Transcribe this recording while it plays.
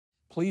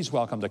Please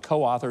welcome the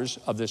co-authors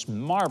of this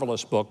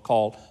marvelous book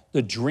called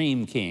The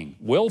Dream King,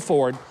 Will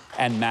Ford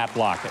and Matt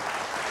Lockett.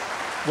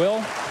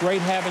 Will,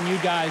 great having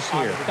you guys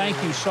here.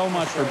 Thank you so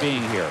much for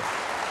being here.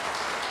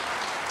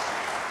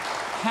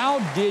 How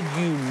did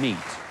you meet?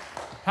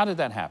 How did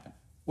that happen?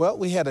 Well,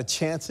 we had a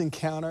chance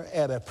encounter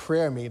at a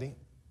prayer meeting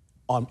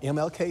on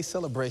MLK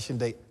Celebration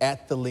Day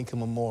at the Lincoln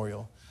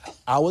Memorial.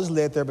 I was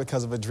led there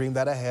because of a dream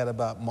that I had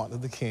about Martin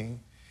Luther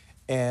King,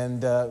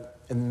 and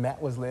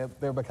Matt was led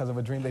there because of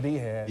a dream that he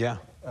had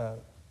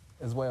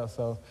as well.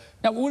 So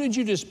now, wouldn't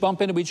you just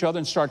bump into each other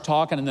and start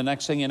talking, and the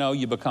next thing you know,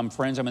 you become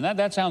friends? I mean,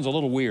 that sounds a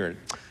little weird.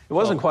 It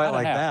wasn't quite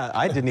like that.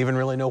 I didn't even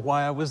really know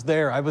why I was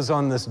there. I was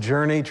on this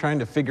journey trying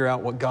to figure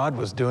out what God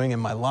was doing in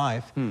my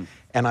life,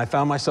 and I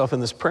found myself in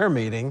this prayer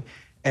meeting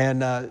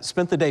and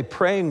spent the day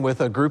praying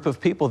with a group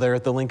of people there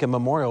at the Lincoln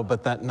Memorial.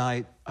 But that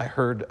night, I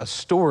heard a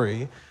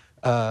story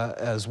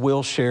as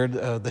Will shared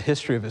the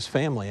history of his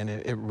family, and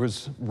it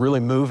was really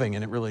moving,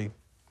 and it really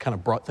kind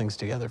of brought things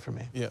together for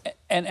me. Yeah.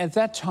 And at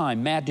that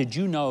time, Matt, did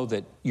you know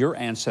that your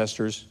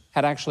ancestors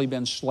had actually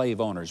been slave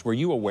owners? Were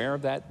you aware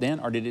of that then,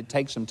 or did it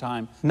take some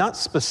time? Not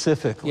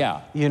specifically.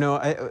 Yeah. You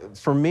know,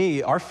 for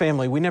me, our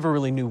family, we never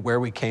really knew where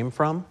we came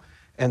from.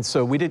 And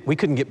so we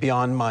couldn't get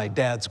beyond my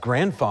dad's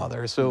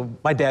grandfather. So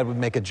my dad would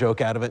make a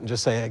joke out of it and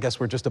just say, I guess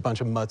we're just a bunch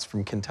of mutts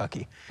from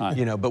Kentucky.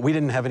 You know, but we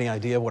didn't have any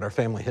idea what our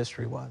family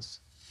history was.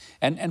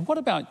 And what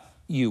about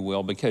you,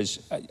 Will? Because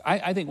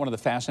I think one of the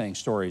fascinating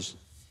stories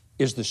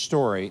is the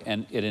story,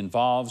 and it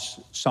involves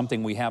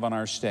something we have on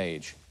our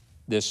stage,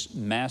 this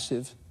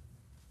massive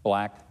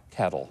black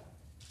kettle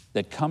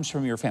that comes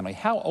from your family.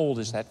 How old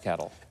is that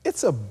kettle?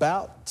 It's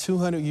about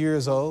 200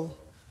 years old.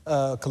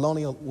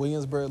 Colonial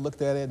Williamsburg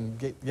looked at it and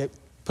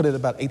put it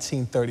about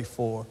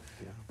 1834.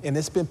 Yeah. And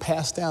it's been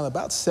passed down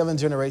about 7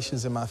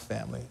 generations in my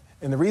family.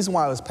 And the reason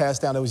why it was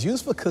passed down, it was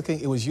used for cooking,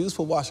 it was used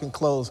for washing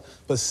clothes,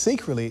 but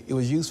secretly, it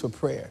was used for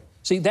prayer.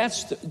 See,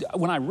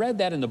 when I read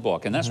that in the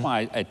book, and that's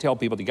why I tell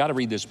people, you got to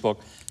read this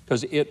book,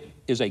 because it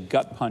is a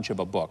gut punch of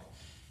a book.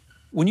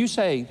 When you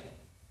say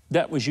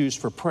that was used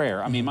for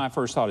prayer, I mean, my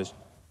first thought is,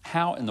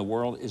 how in the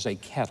world is a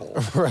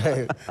kettle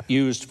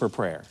used for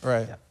prayer?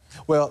 Right. Yeah.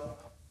 Well,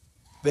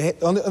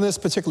 on this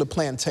particular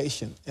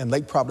plantation in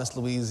Lake Providence,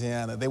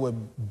 Louisiana, they were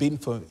beaten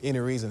for any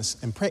reason,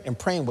 and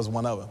praying was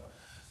one of them.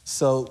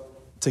 So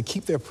to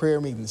keep their prayer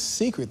meeting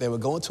secret, they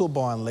would go into a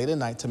barn late at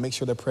night to make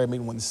sure their prayer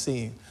meeting wasn't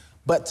seen.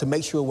 But to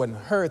make sure it wasn't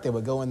heard, they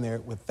would go in there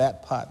with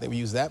that pot. They would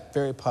use that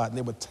very pot, and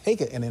they would take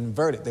it and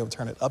invert it. They would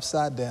turn it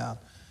upside down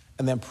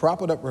and then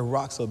prop it up with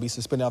rocks so it would be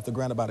suspended off the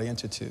ground about 1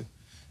 inch or 2.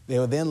 They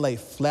would then lay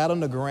flat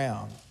on the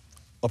ground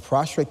or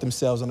prostrate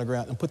themselves on the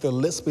ground and put their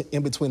lips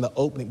in between the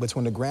opening,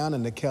 between the ground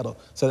and the kettle,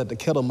 so that the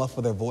kettle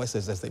muffled their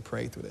voices as they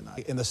prayed through the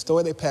night. And the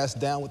story they passed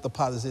down with the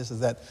pot is this,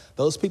 is that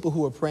those people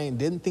who were praying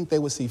didn't think they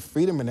would see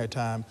freedom in their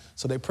time,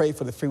 so they prayed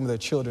for the freedom of their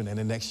children and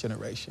the next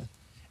generation.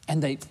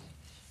 And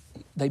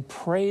they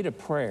prayed a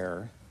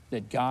prayer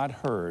that God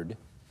heard.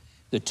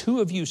 The two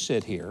of you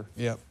sit here,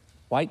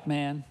 white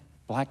man,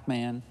 black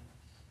man,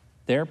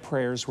 their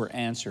prayers were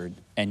answered,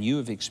 and you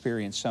have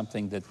experienced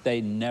something that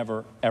they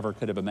never, ever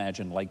could have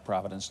imagined. Lake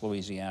Providence,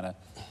 Louisiana,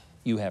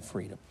 you have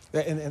freedom.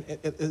 And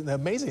the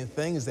amazing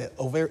thing is that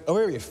over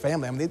your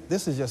family, I mean,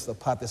 this is just a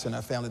pot that's in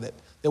our family that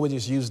they were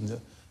just using to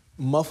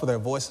muffle their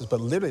voices,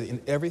 but literally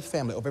in every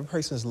family, over every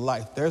person's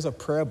life, there's a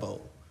prayer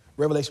bowl.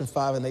 Revelation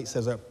 5:8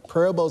 says there are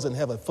prayer bowls in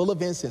heaven full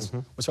of incense,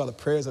 which are the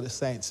prayers of the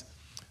saints.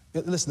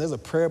 Listen, there's a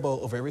prayer bowl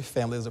over every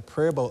family. There's a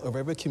prayer bowl over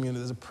every community.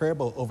 There's a prayer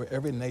bowl over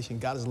every nation.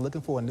 God is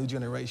looking for a new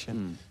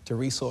generation to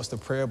resource the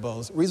prayer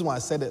bowls. The reason why I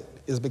said it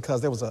is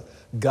because there was a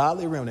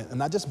godly remnant, and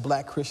not just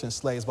black Christian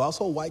slaves, but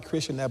also white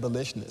Christian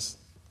abolitionists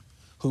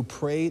who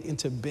prayed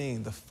into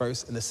being the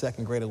first and the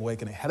second Great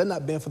Awakening. Had it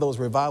not been for those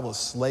revivals,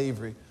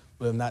 slavery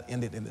would have not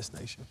ended in this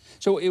nation.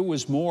 So it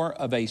was more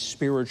of a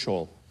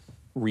spiritual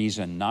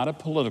reason, not a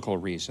political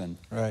reason,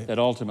 that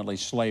ultimately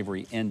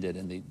slavery ended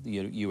in the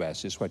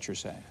U.S., is what you're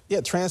saying.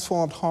 Yeah,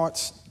 transformed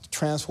hearts,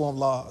 transformed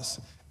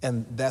laws,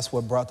 and that's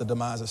what brought the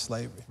demise of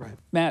slavery. Right.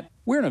 Matt,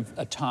 we're in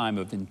a time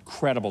of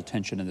incredible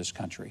tension in this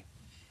country.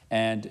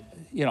 And,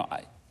 you know,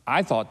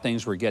 I thought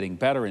things were getting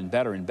better and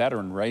better and better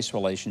in race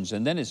relations,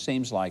 and then it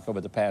seems like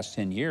over the past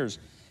 10 years,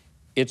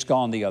 it's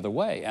gone the other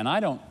way. And I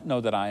don't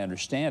know that I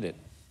understand it.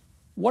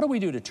 What do we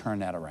do to turn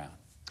that around?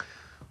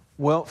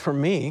 Well, for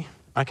me,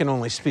 I can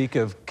only speak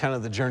of kind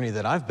of the journey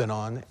that I've been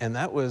on, and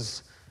that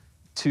was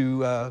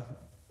to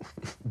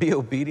be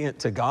obedient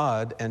to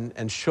God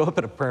and show up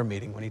at a prayer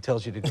meeting when he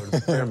tells you to go to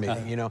the prayer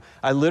meeting. You know,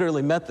 I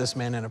literally met this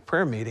man in a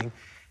prayer meeting,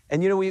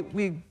 and, you know,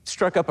 we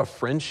struck up a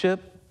friendship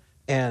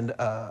and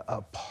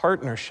a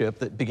partnership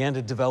that began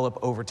to develop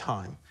over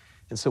time.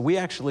 And so we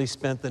actually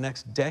spent the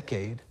next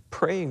decade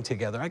praying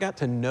together. I got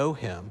to know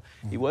him.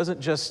 He wasn't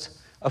just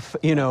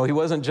he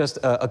wasn't just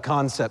a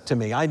concept to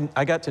me.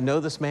 I got to know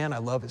this man. I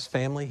love his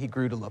family. He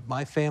grew to love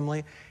my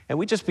family. And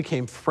we just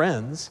became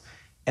friends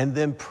and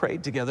then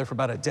prayed together for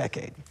about a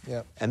decade.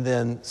 And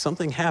then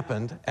something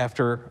happened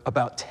after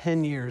about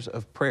 10 years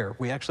of prayer.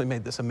 We actually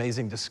made this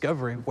amazing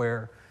discovery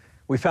where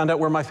We found out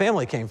where my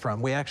family came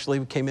from. We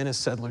actually came in as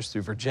settlers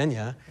through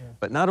Virginia.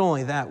 But not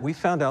only that, we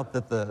found out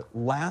that the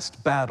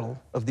last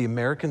battle of the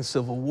American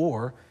Civil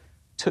War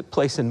took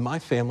place in my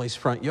family's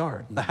front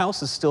yard. The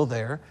house is still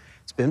there.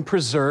 It's been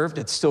preserved.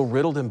 It's still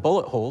riddled in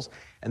bullet holes.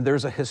 And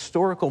there's a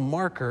historical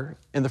marker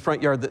in the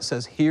front yard that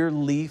says, here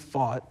Lee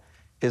fought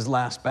his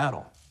last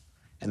battle.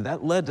 And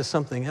that led to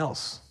something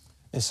else.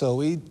 And so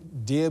we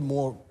did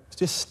more,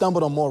 just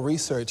stumbled on more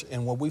research,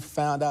 and what we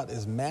found out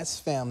is Matt's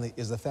family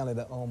is the family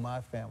that owned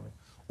my family,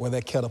 where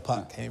that kettle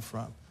pot came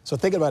from. So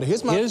think about it.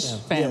 Here's my His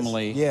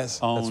family yes,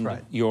 owned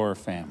right. your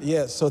family.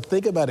 Yes, so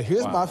think about it.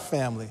 Here's Wow. my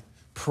family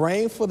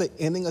praying for the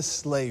ending of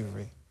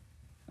slavery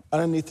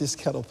underneath this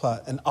kettle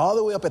pot. And all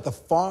the way up at the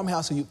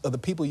farmhouse of the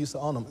people who used to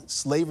own them,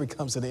 slavery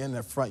comes to the end in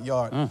their front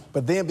yard.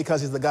 But then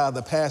because he's the God of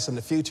the past and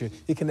the future,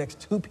 he connects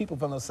two people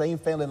from the same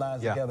family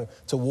lines together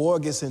to war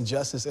against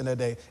injustice in their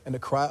day and to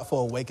cry out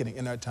for awakening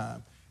in their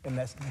time. And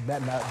that's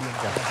that not being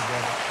together.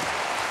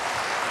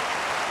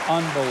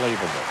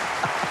 Unbelievable.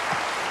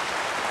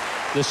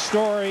 The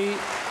story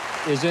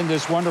is in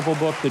this wonderful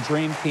book, The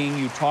Dream King.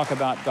 You talk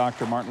about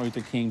Dr. Martin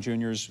Luther King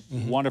Jr.'s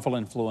wonderful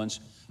influence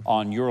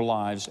on your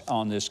lives,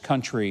 on this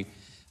country.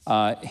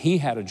 He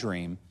had a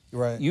dream.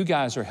 Right. You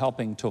guys are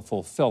helping to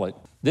fulfill it.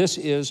 This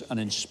is an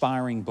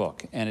inspiring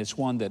book, and it's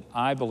one that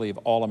I believe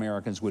all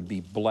Americans would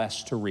be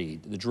blessed to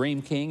read. The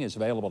Dream King is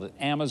available at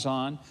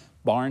Amazon,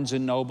 Barnes &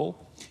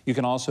 Noble. You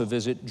can also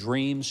visit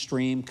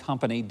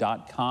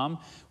dreamstreamcompany.com,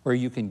 where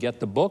you can get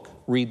the book,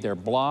 read their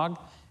blog,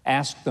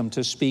 ask them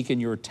to speak in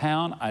your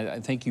town.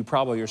 I think you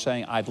probably are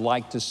saying, I'd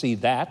like to see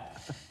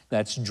that.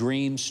 That's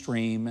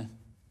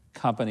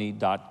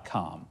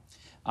dreamstreamcompany.com.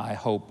 I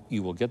hope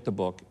you will get the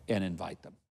book and invite them.